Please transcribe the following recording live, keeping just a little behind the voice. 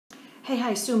Hey,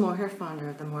 hi, Sue Moore here, founder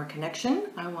of The More Connection.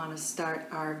 I want to start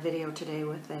our video today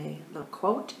with a little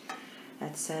quote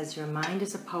that says, "Your mind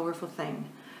is a powerful thing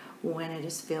when it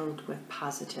is filled with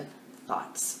positive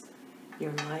thoughts.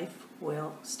 Your life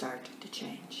will start to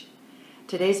change."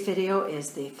 Today's video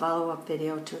is the follow-up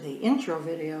video to the intro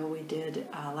video we did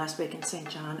last week in St.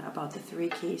 John about the 3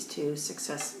 keys to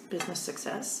success, business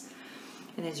success.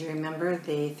 And as you remember,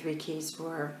 the 3 keys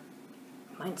were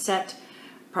mindset,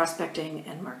 prospecting,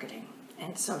 and marketing.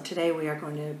 And so today we are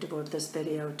going to devote this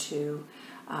video to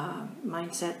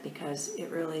mindset because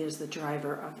it really is the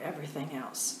driver of everything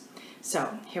else.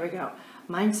 So here we go.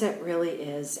 Mindset really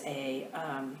is a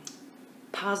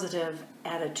positive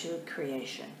attitude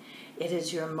creation. It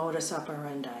is your modus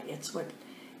operandi. It's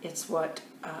what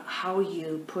how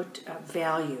you put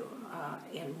value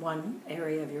in one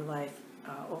area of your life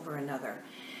over another,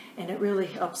 and it really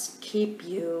helps keep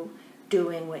you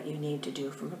doing what you need to do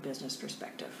from a business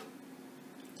perspective.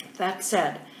 That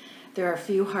said, there are a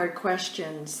few hard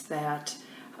questions that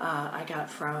I got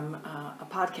from a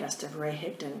podcast of Ray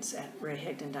Higdon's at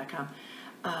rayhigdon.com,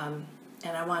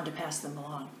 and I wanted to pass them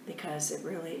along because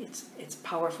it's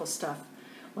powerful stuff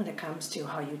when it comes to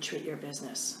how you treat your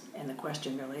business. And the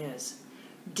question really is,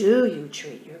 do you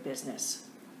treat your business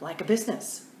like a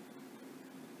business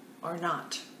or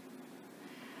not?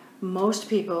 Most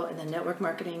people in the network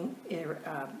marketing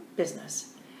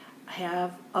business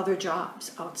have other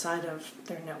jobs outside of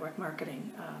their network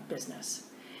marketing business.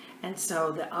 And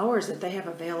so the hours that they have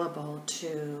available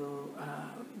to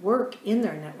work in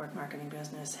their network marketing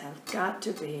business have got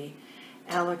to be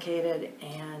allocated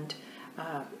and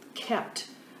kept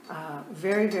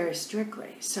very, very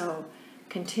strictly. So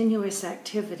continuous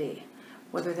activity,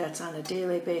 whether that's on a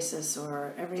daily basis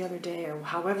or every other day or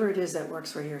however it is that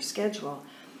works for your schedule,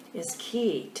 is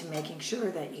key to making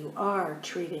sure that you are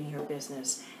treating your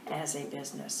business as a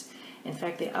business. In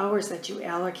fact, the hours that you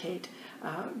allocate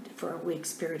for a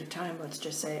week's period of time, let's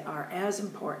just say, are as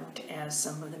important as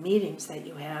some of the meetings that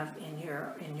you have in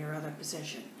your other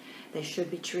position. They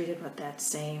should be treated with that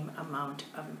same amount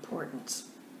of importance.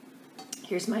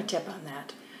 Here's my tip on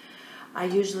that. I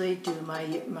usually do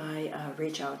my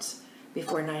reach outs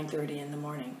before 9:30 in the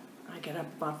morning. I get up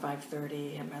about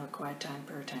 5:30, have my little quiet time,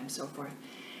 prayer time, so forth.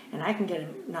 And I can get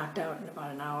it knocked out in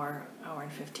about an hour and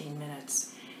 15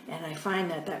 minutes. And I find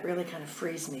that really kind of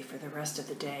frees me for the rest of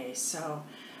the day. So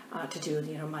to do,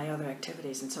 my other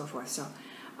activities and so forth. So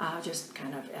just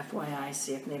kind of FYI,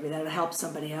 see if maybe that'll help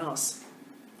somebody else.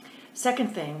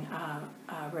 Second thing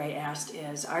Ray asked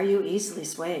is, are you easily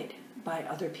swayed by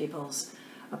other people's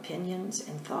opinions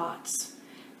and thoughts?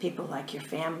 People like your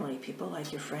family, people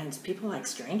like your friends, people like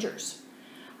strangers.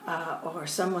 Or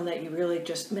someone that you really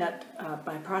just met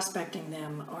by prospecting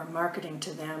them or marketing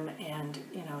to them, and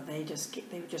they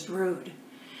were just rude.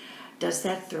 Does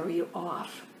that throw you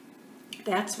off?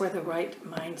 That's where the right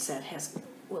mindset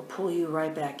will pull you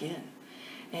right back in,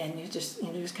 and you just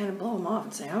kind of blow them off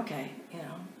and say, okay,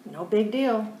 no big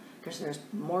deal, because there's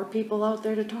more people out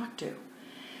there to talk to.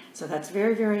 So that's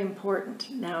very, very important.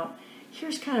 Now,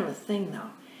 here's kind of a thing though.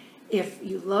 If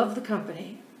you love the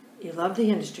company, you love the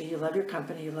industry, you love your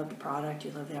company, you love the product, you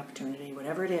love the opportunity,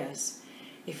 whatever it is,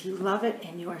 if you love it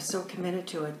and you are so committed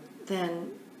to it,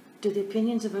 then do the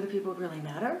opinions of other people really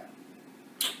matter?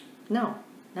 No,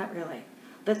 not really.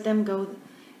 Let them go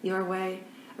your way,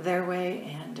 their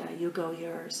way, and you go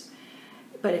yours.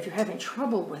 But if you're having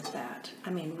trouble with that,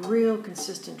 real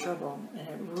consistent trouble, and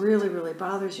it really, really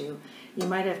bothers you, you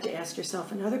might have to ask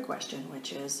yourself another question,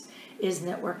 which is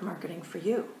network marketing for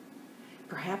you?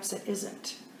 Perhaps it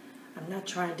isn't. I'm not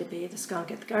trying to be the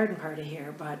skunk at the garden party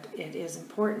here, but it is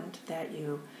important that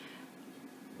you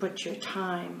put your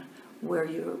time where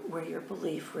your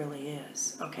belief really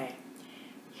is. Okay,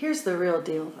 here's the real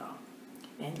deal, though,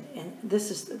 and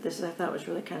this I thought was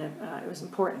really kind of it was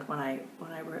important when I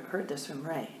heard this from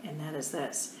Ray, and that is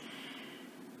this: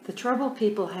 the trouble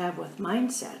people have with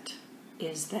mindset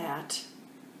is that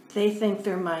they think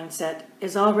their mindset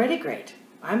is already great.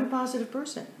 I'm a positive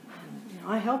person, and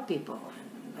I help people.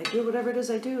 I do whatever it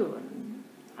is I do, and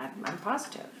I'm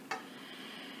positive.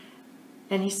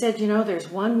 And he said, there's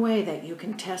one way that you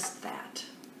can test that,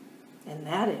 and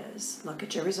that is look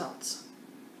at your results.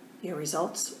 Your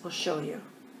results will show you.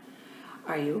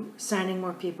 Are you signing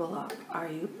more people up? Are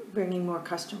you bringing more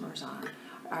customers on?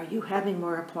 Are you having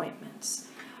more appointments?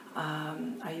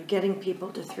 Are you getting people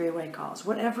to 3-way calls?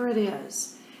 Whatever it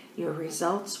is, your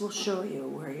results will show you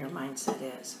where your mindset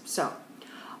is. So,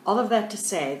 all of that to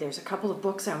say, there's a couple of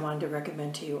books I wanted to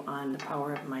recommend to you on the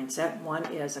power of mindset. One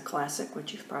is a classic,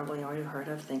 which you've probably already heard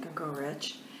of, Think and Grow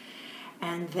Rich.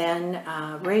 And then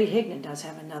Ray Higdon does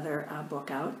have another book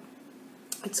out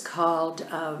It's called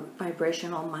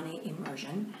Vibrational Money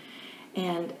Immersion.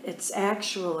 And it's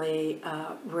actually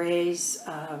Ray's,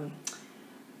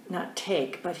 not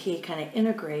take, but he kind of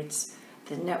integrates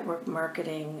the network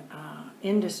marketing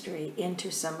industry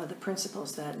into some of the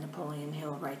principles that Napoleon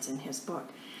Hill writes in his book.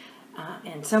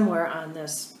 And somewhere on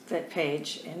this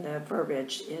page in the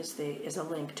verbiage is a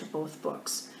link to both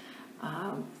books,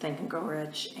 Think and Grow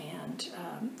Rich and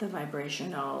the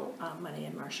Vibrational Money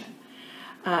Immersion.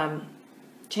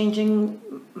 Changing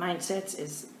mindsets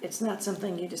it's not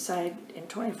something you decide in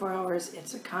 24 hours.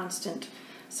 It's a constant,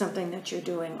 something that you're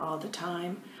doing all the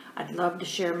time. I'd love to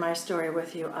share my story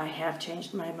with you. I have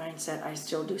changed my mindset. I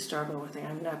still do struggle with it.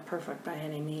 I'm not perfect by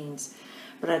any means,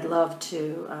 but I'd love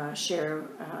to share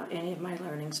any of my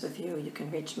learnings with you. You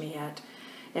can reach me at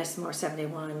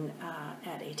smore71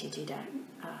 at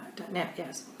att.net,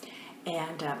 yes.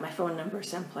 And my phone number is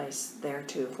someplace there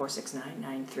too,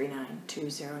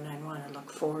 469-939-2091. I look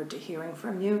forward to hearing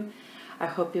from you. I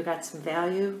hope you got some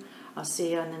value. I'll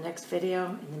see you on the next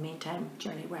video. In the meantime,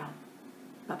 journey well.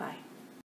 Bye-bye.